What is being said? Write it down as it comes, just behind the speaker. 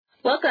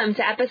Welcome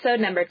to episode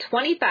number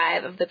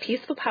 25 of the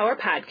Peaceful Power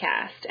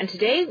Podcast, and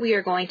today we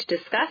are going to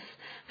discuss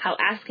how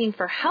asking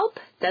for help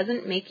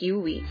doesn't make you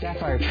weak.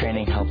 Sapphire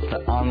training helps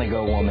the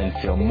on-the-go woman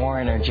feel more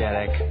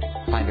energetic,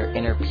 find her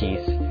inner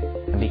peace,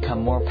 and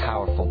become more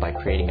powerful by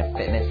creating a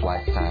fitness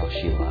lifestyle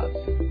she loves.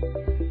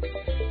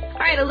 All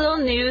right, a little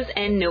news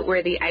and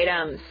noteworthy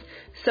items.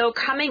 So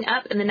coming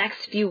up in the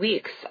next few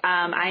weeks,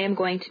 I am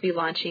going to be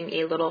launching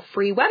a little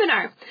free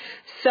webinar.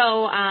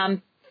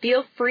 So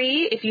feel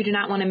free, if you do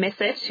not want to miss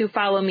it, to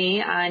follow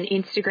me on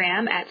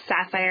Instagram at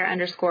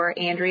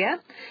Sapphire_Andrea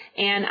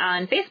and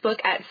on Facebook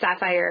at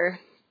Sapphire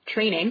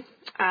Training.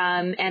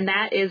 And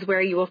that is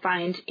where you will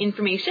find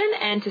information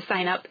and to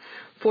sign up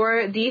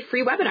for the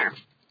free webinar.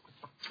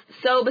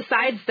 So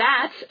besides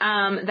that,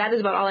 that is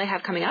about all I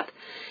have coming up.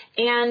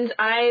 And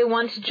I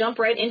want to jump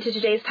right into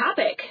today's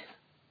topic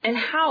and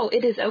how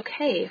it is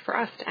okay for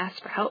us to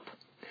ask for help.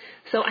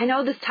 So I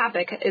know this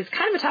topic is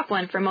kind of a tough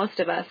one for most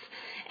of us,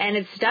 and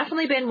it's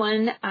definitely been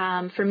one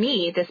for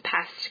me this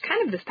past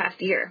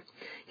year,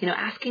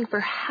 asking for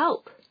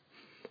help.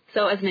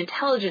 So as an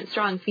intelligent,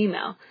 strong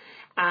female,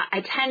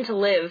 I tend to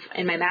live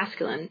in my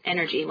masculine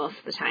energy most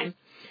of the time.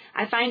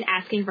 I find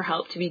asking for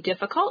help to be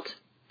difficult,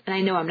 and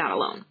I know I'm not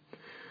alone.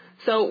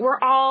 So we're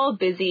all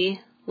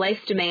busy, life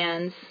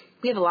demands,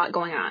 we have a lot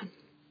going on.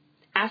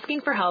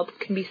 Asking for help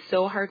can be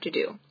so hard to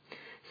do,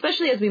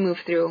 especially as we move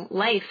through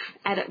life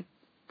at a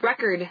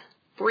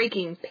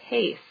record-breaking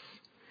pace.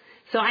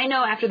 So I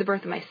know after the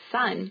birth of my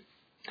son,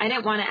 I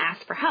didn't want to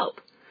ask for help,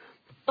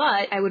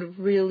 but I would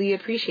really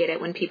appreciate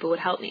it when people would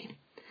help me.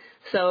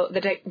 So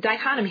the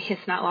dichotomy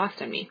is not lost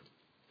on me.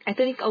 I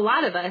think a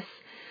lot of us,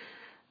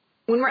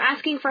 when we're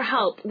asking for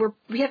help,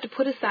 we have to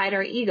put aside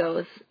our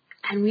egos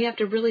and we have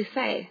to really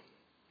say,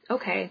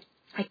 okay,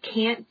 I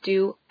can't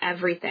do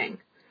everything.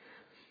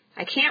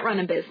 I can't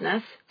run a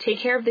business, take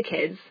care of the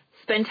kids,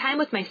 spend time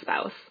with my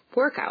spouse,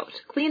 work out,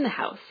 clean the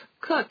house,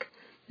 cook,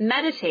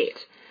 meditate,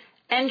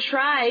 and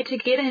try to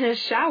get in a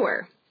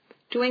shower.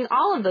 Doing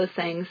all of those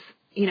things,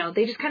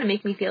 they just kind of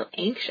make me feel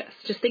anxious,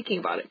 just thinking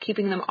about it,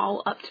 keeping them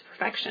all up to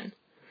perfection.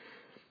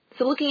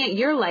 So looking at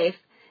your life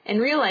and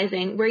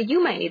realizing where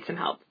you might need some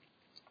help.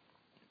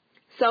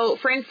 So,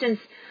 for instance,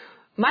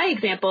 my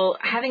example,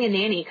 having a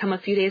nanny come a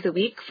few days a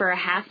week for a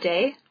half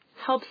day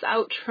helps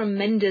out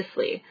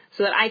tremendously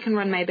so that I can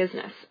run my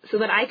business, so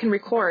that I can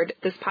record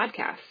this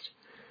podcast.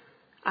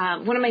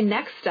 One of my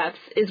next steps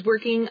is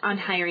working on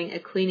hiring a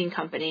cleaning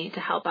company to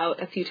help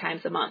out a few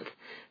times a month.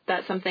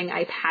 That's something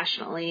I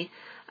passionately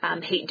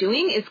hate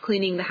doing, is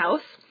cleaning the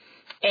house.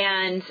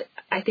 And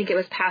I think it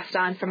was passed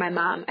on from my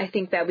mom. I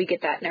think that we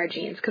get that in our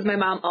genes because my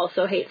mom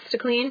also hates to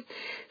clean.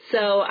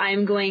 So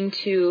I'm going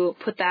to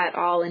put that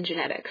all in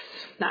genetics.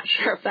 Not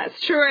sure if that's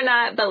true or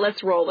not, but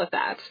let's roll with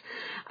that.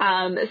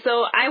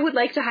 So I would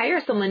like to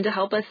hire someone to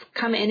help us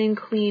come in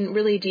and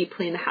really deep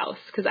clean the house,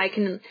 because I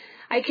can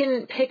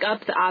pick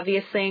up the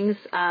obvious things,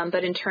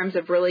 but in terms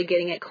of really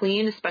getting it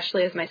clean,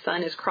 especially as my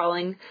son is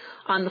crawling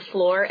on the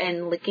floor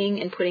and licking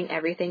and putting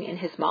everything in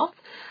his mouth,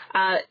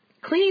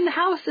 cleaning the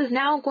house is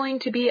now going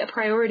to be a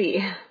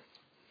priority.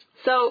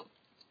 So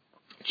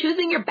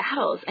choosing your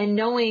battles and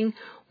knowing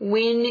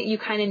when you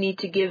kind of need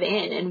to give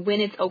in and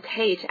when it's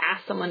okay to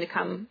ask someone to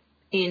come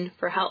in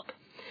for help.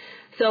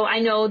 So I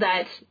know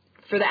that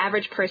for the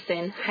average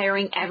person,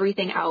 hiring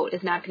everything out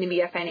is not going to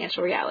be a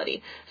financial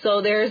reality. So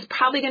there's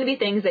probably going to be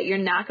things that you're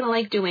not going to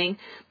like doing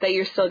that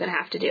you're still going to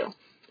have to do.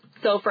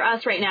 So for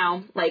us right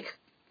now,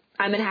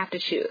 I'm going to have to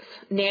choose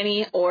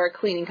nanny or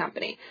cleaning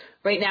company.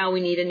 Right now we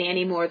need a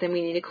nanny more than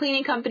we need a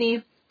cleaning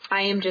company.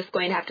 I am just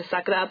going to have to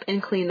suck it up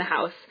and clean the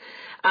house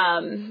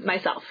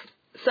myself.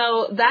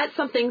 So that's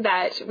something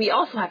that we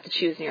also have to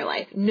choose in your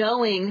life,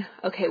 knowing,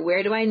 okay,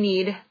 where do I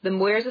need them?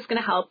 Where is this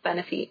going to help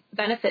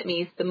benefit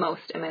me the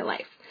most in my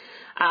life?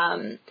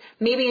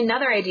 Maybe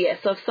another idea.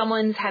 So if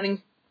someone's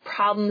having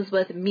problems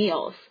with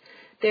meals,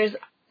 there's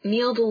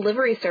meal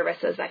delivery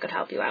services that could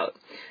help you out.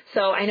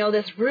 So I know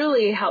this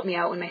really helped me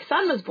out when my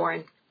son was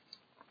born.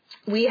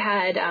 We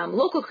had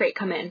Local Crate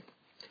come in.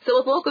 So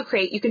with Local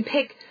Crate, you can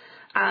pick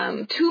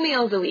 2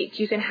 meals a week.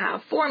 You can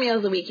have 4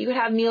 meals a week. You could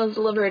have meals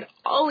delivered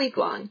all week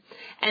long.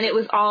 And it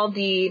was all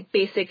the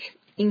basic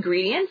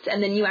ingredients,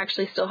 and then you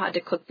actually still had to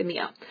cook the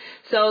meal.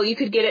 So you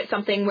could get it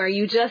something where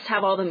you just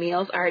have all the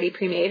meals already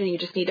pre-made and you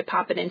just need to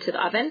pop it into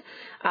the oven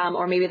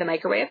or maybe the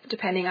microwave,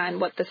 depending on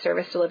what the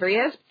service delivery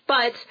is.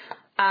 But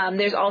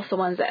there's also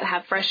ones that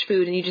have fresh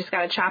food and you just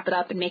got to chop it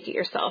up and make it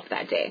yourself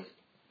that day.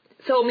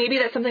 So maybe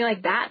that's something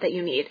like that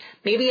you need.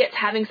 Maybe it's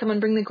having someone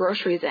bring the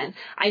groceries in.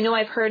 I know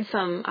I've heard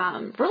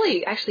some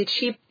really actually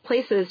cheap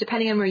places,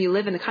 depending on where you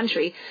live in the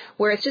country,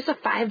 where it's just a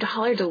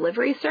 $5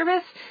 delivery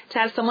service to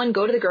have someone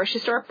go to the grocery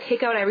store,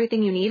 pick out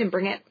everything you need and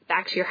bring it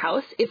back to your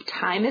house. If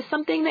time is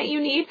something that you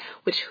need,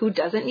 which who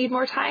doesn't need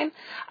more time,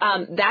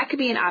 that could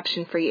be an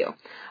option for you.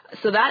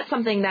 So that's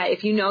something that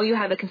if you know you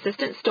have a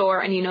consistent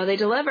store and you know they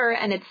deliver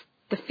and it's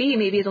the fee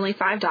maybe is only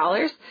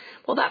 $5.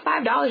 Well, that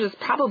 $5 is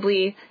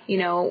probably,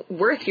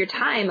 worth your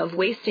time of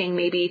wasting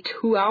maybe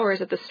 2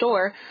 hours at the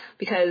store,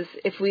 because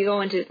if we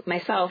go into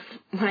myself,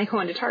 when I go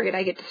into Target,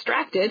 I get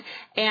distracted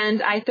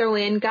and I throw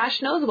in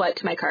gosh knows what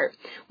to my cart,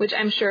 which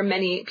I'm sure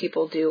many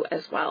people do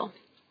as well.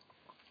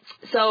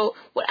 So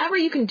whatever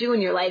you can do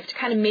in your life to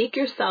kind of make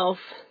yourself,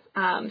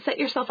 set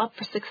yourself up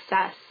for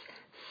success,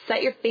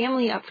 set your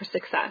family up for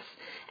success,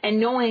 and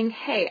knowing,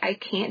 hey, I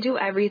can't do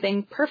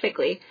everything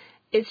perfectly.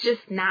 It's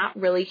just not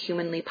really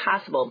humanly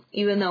possible,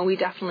 even though we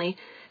definitely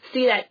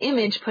see that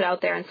image put out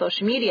there on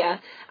social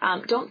media.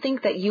 Don't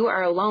think that you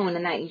are alone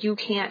and that you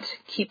can't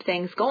keep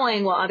things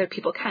going while other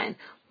people can.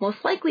 Most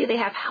likely they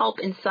have help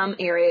in some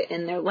area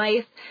in their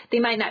life. They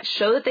might not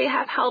show that they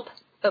have help,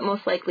 but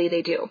most likely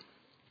they do.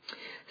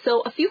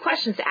 So a few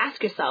questions to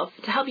ask yourself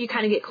to help you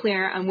kind of get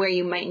clear on where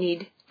you might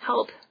need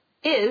help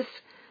is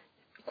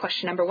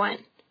question number 1.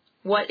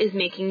 What is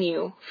making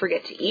you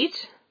forget to eat,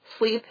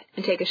 sleep,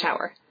 and take a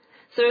shower?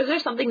 So is there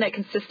something that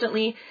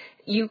consistently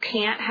you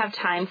can't have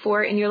time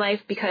for in your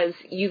life because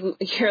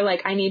you're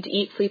like, I need to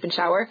eat, sleep, and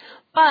shower,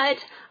 but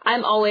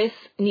I'm always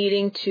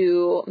needing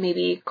to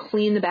maybe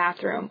clean the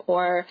bathroom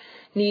or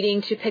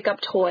needing to pick up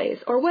toys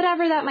or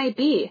whatever that might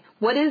be?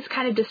 What is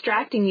kind of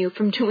distracting you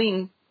from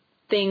doing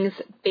things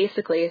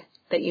basically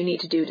that you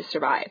need to do to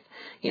survive?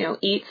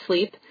 Eat,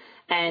 sleep,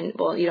 and,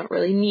 well, you don't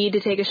really need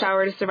to take a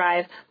shower to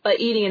survive, but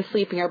eating and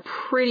sleeping are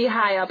pretty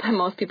high up on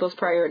most people's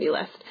priority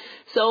list.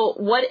 So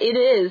what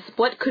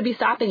could be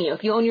stopping you?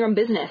 If you own your own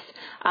business,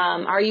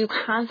 are you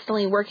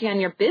constantly working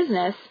on your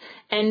business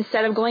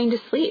instead of going to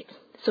sleep?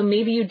 So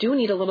maybe you do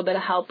need a little bit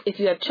of help if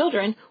you have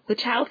children with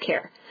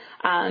childcare.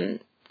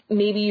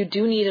 Maybe you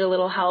do need a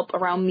little help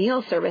around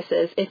meal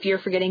services if you're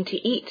forgetting to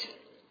eat.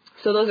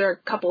 So those are a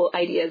couple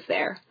ideas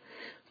there.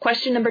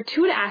 Question number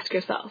 2 to ask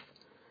yourself.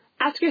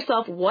 Ask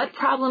yourself, what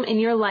problem in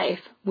your life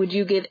would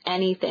you give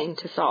anything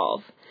to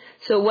solve?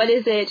 So what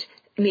is it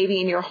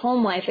maybe in your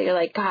home life that you're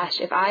like,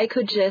 gosh, if I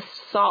could just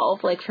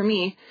solve, like for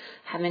me,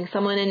 having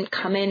someone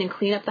come in and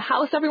clean up the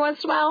house every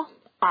once in a while,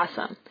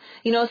 awesome.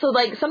 So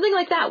like something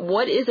like that,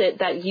 what is it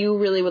that you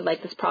really would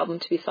like this problem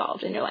to be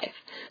solved in your life?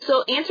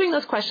 So answering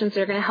those questions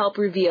are going to help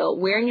reveal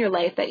where in your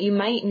life that you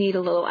might need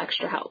a little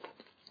extra help.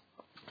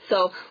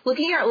 So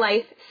looking at your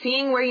life,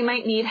 seeing where you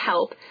might need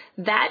help,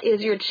 that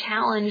is your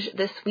challenge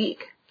this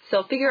week.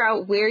 So figure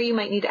out where you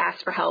might need to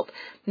ask for help.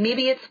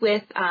 Maybe it's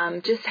with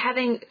just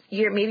having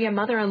your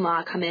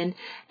mother-in-law come in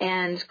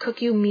and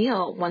cook you a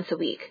meal once a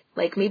week.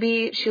 Like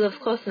maybe she lives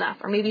close enough,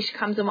 or maybe she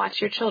comes and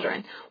watches your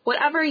children.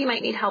 Whatever you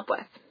might need help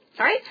with.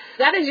 All right,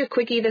 that is your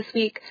quickie this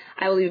week.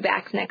 I will be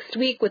back next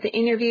week with an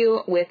interview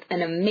with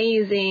an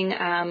amazing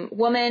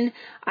woman.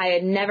 I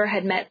never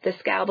had met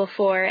this gal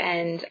before,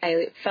 and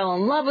I fell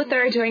in love with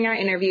her during our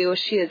interview.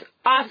 She is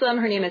awesome.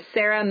 Her name is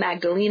Sarah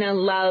Magdalena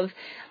Love.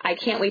 I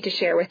can't wait to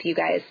share with you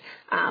guys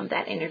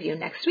that interview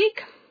next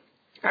week.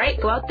 All right,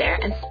 go out there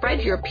and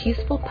spread your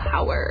peaceful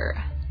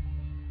power.